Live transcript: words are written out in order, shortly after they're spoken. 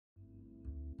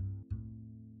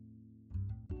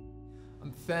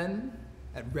I'm Fen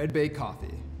at Red Bay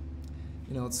Coffee.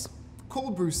 You know, it's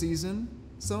cold brew season,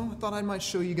 so I thought I might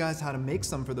show you guys how to make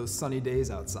some for those sunny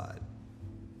days outside.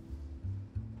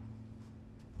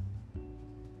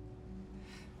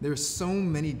 There are so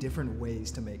many different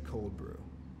ways to make cold brew,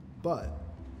 but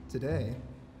today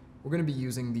we're going to be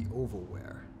using the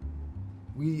ovalware.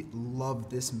 We love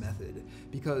this method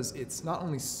because it's not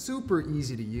only super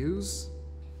easy to use,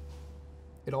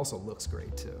 it also looks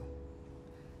great too.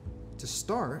 To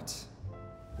start,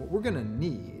 what we're gonna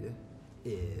need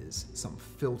is some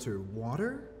filtered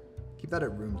water. Keep that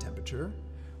at room temperature.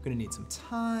 We're gonna need some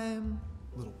time,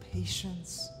 a little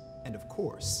patience, and of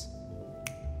course,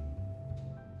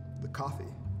 the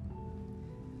coffee.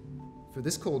 For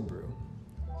this cold brew,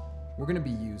 we're gonna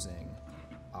be using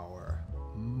our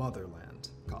Motherland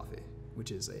coffee,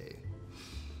 which is a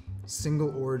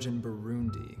single origin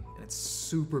Burundi, and it's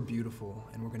super beautiful,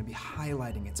 and we're gonna be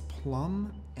highlighting its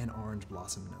plum and orange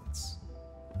blossom notes.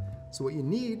 So what you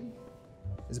need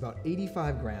is about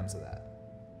 85 grams of that.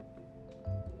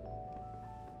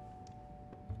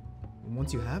 And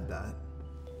once you have that,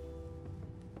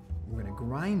 we're gonna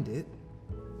grind it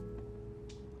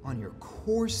on your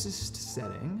coarsest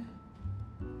setting.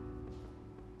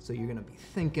 So you're gonna be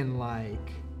thinking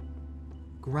like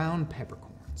ground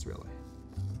peppercorns, really.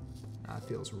 That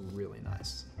feels really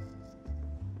nice.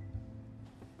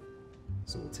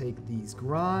 So we'll take these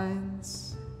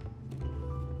grinds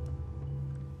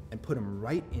and put them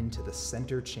right into the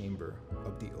center chamber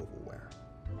of the ovalware.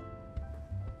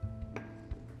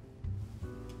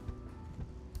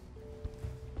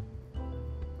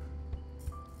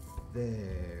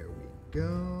 There we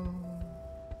go.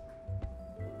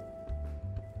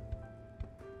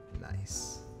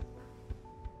 Nice.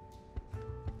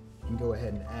 You can go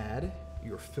ahead and add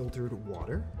your filtered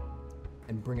water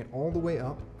and bring it all the way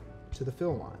up to the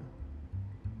fill line.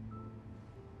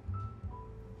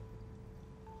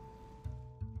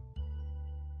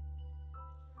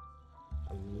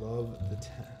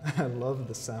 I love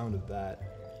the sound of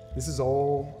that. This is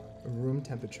all room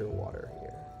temperature water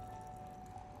here.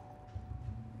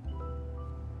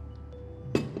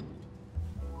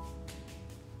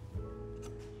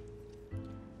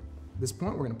 At this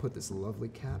point, we're gonna put this lovely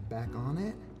cap back on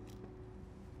it,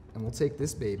 and we'll take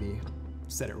this baby,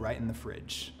 set it right in the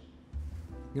fridge.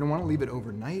 You're gonna wanna leave it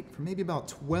overnight for maybe about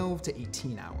 12 to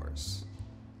 18 hours.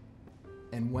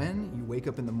 And when you wake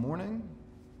up in the morning,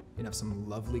 you'll have some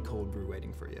lovely cold brew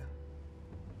waiting for you.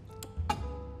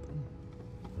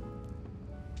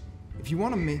 If you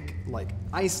wanna make like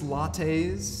iced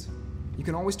lattes, you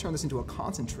can always turn this into a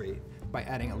concentrate by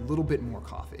adding a little bit more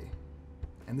coffee.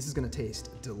 And this is gonna taste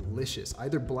delicious,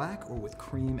 either black or with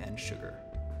cream and sugar.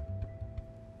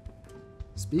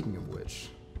 Speaking of which,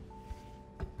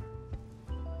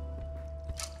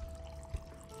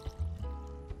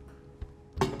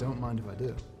 don't mind if I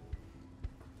do.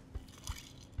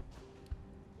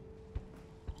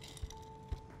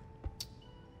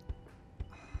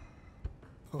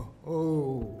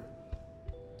 Oh.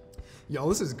 Y'all,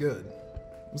 this is good.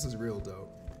 This is real dope.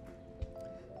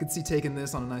 I could see taking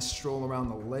this on a nice stroll around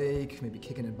the lake, maybe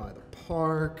kicking it by the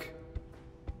park,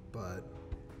 but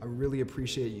I really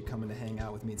appreciate you coming to hang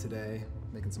out with me today,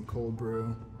 making some cold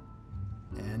brew.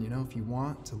 And you know, if you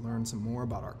want to learn some more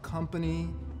about our company,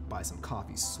 buy some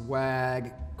coffee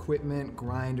swag, equipment,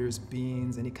 grinders,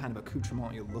 beans, any kind of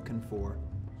accoutrement you're looking for,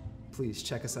 please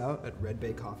check us out at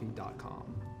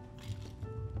redbaycoffee.com.